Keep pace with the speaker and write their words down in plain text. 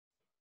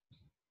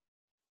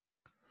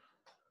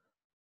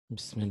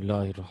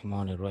বিসমিল্লাহির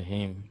রহমানির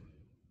রহিম।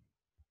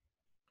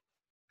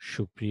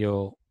 সুপ্রিয়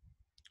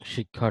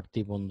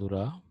শিক্ষার্থী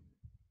বন্ধুরা,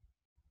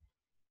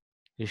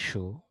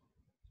 এসো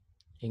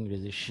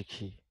ইংরেজি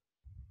শিখি।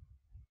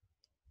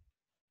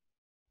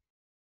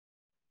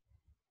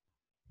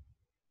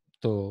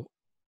 তো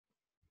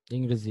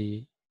ইংরেজি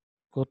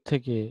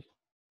কোত্থেকে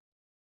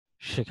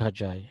শেখা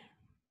যায়?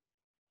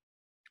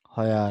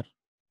 Where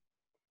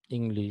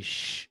English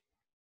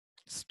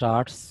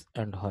starts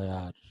and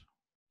where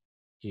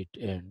it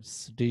ends.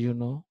 Do you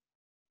know?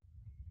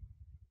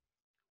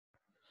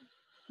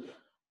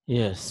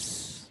 Yes,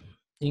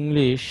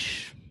 English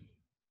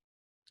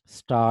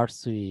starts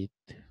with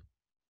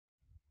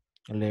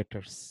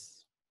letters.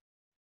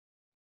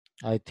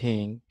 I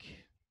think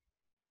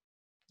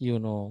you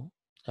know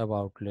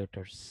about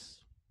letters.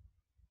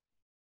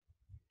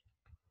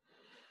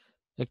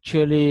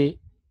 Actually,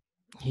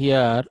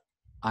 here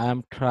I am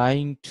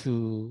trying to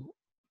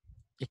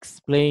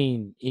explain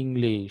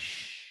English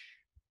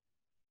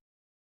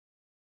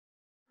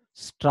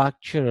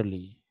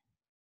structurally.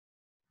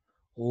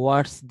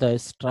 What's the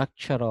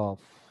structure of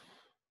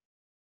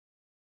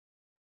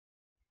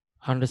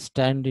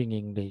understanding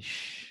English?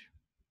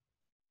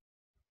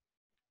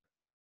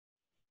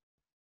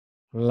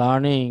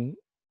 Learning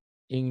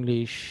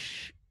English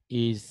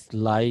is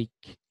like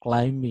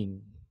climbing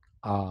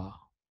a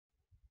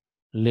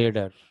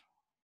ladder.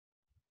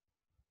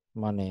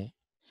 মানে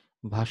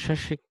ভাষা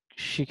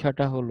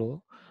শিখাটা হলো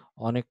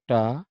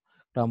অনেকটা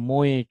একটা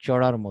মই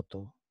চড়ার মতো।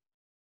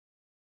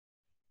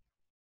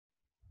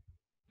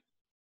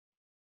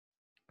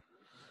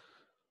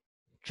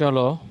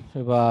 চলো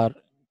এবার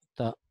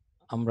তা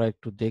আমরা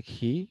একটু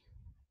দেখি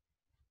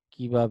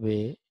কিভাবে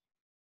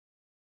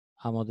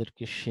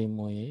আমাদেরকে সেই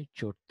ময়ে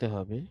চড়তে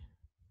হবে।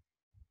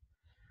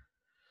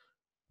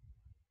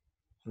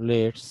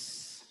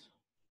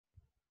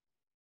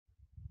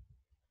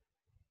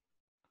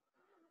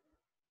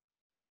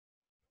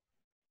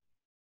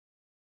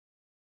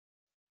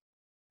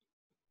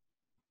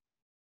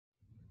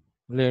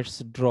 Let's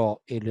draw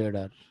a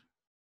ladder.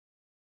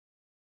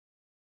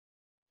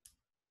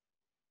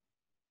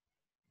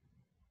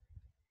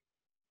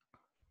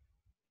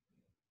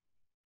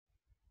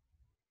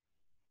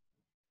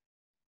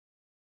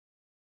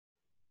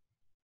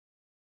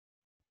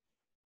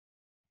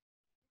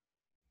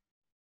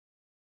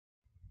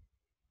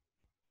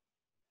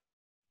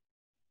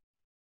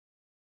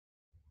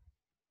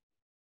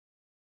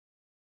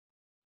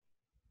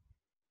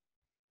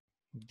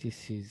 This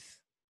is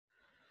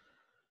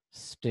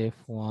step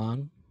 1,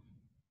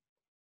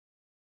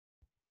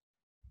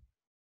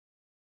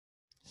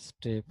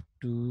 step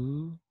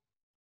 2,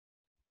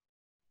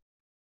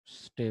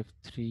 step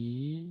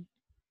 3,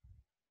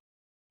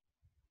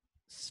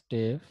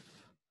 step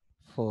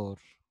 4.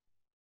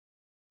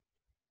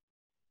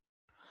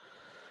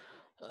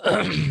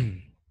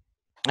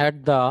 At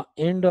the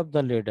end of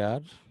the ladder,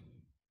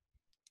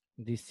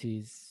 this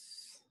is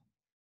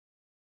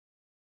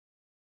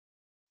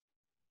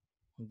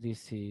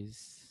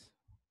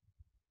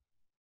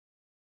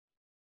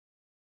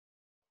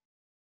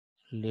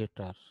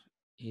letter,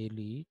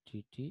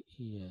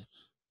 letter.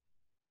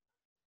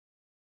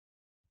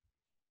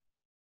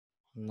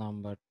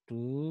 Number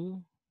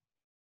 2,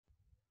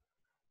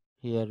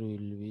 here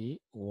will be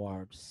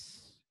words.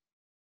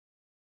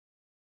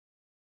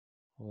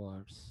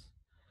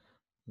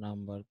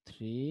 Number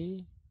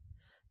 3,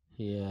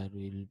 here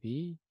will be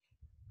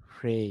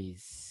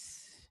phrase.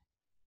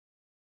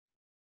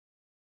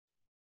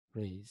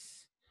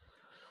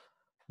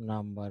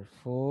 Number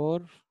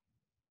 4,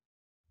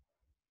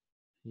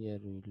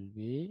 here will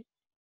be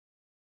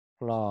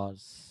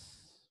clause.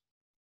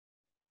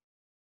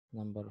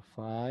 Number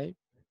 5,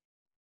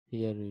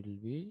 here will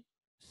be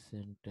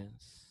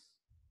sentence.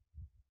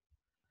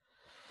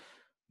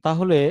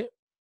 তাহলে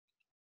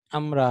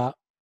আমরা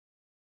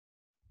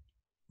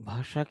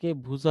ভাষাকে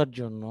বোঝার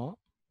জন্য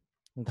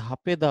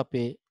ধাপে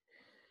ধাপে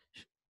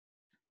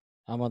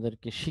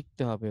আমাদেরকে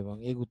শিখতে হবে এবং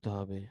এগুতে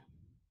হবে।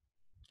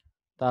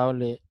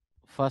 তাহলে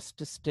ফার্স্ট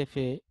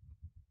স্টেপে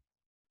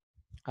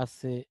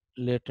আছে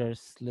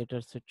লেটার্স।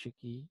 লেটার্স হচ্ছে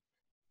কি?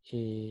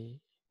 এ,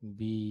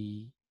 বি,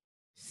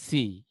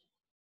 সি।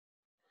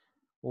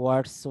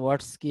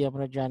 ওয়ার্ডস কি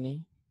আমরা জানি?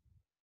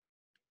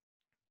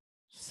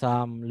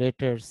 সাম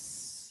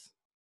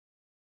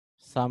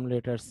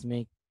লেটার্স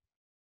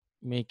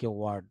মেক এ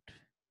ওয়ার্ড।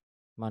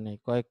 মানে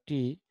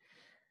কয়েকটি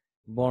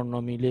বর্ণ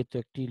মিলে তো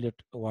একটি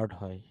ওয়ার্ড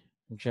হয়।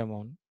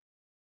 যেমন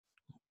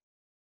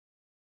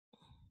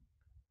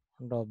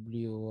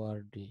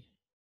WORD,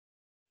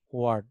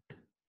 ওয়ার্ড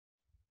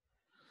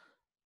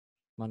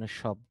মানে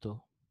শব্দ।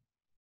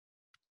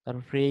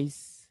 তারপর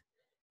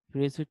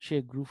ফ্রেজ হচ্ছে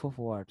গ্রুপ অফ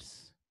ওয়ার্ডস।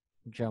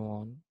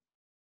 যেমন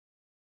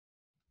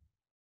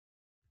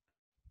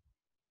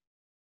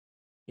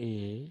এ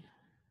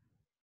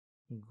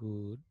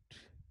গুড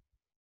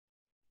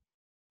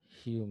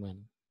হিউম্যান।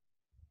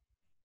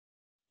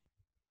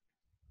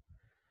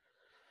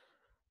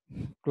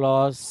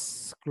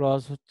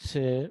 ক্লজ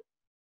হচ্ছে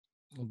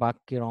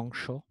বাক্যের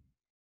অংশ।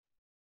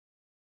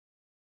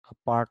 a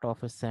part of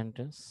a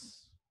sentence.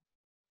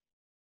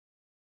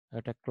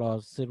 একটা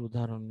ক্লজের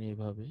উদাহরণ নিয়ে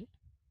এভাবে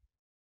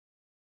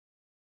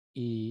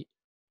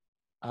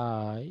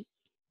I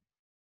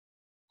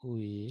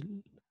will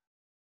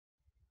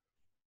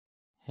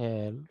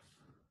help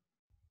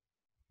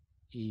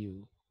you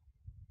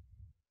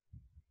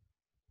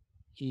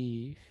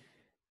if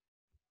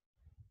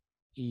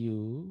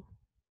you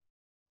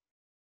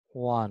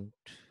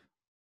want.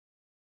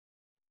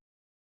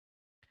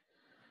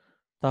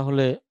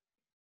 তাহলে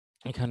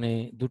এখানে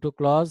দুটো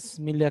ক্লজ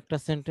মিলে একটা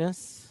সেন্টেন্স,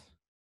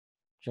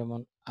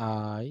 যেমন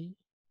I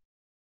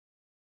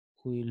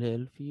will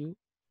help you,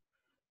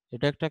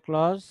 এটা একটা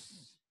ক্লজ।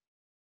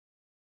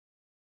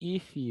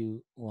 if you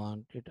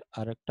want, এটা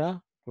আরেকটা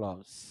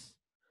ক্লজ।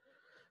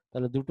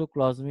 তাহলে দুটো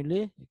ক্লজ মিলে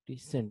একটি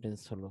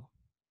সেন্টেন্স হলো।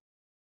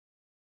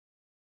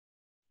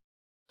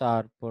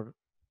 তারপর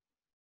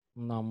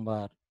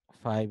নাম্বার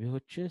 5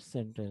 হচ্ছে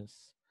সেন্টেন্স।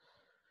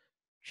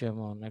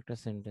 যেমন একটা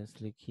সেন্টেন্স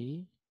লিখি,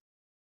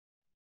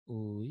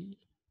 we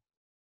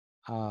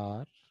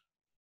are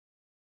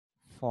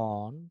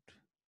fond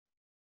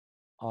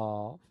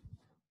of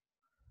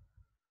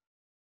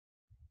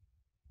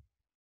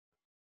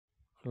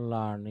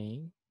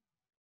learning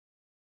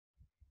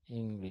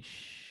English.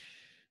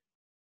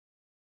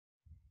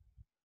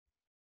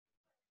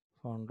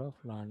 Fond of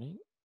learning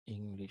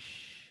English.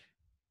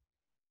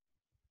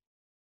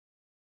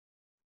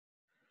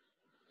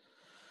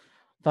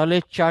 তাহলে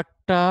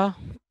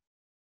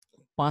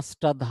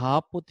 5টা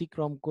ধাপ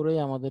অতিক্রম করে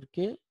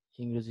আমাদেরকে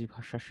ইংরেজি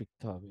ভাষা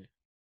শিখতে হবে।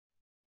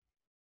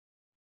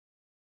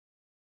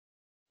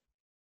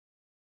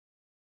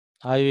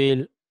 I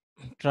will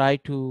try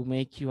to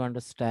make you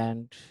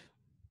understand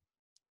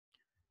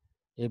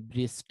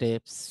every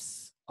steps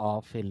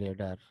of a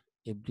ladder,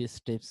 every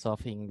steps of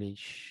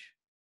English.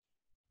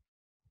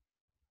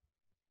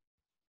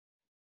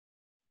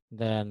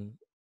 Then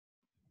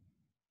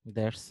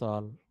that's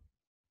all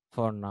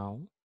for now.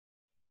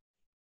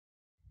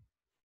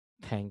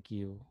 Thank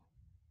you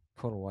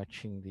for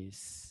watching this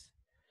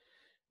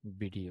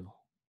video.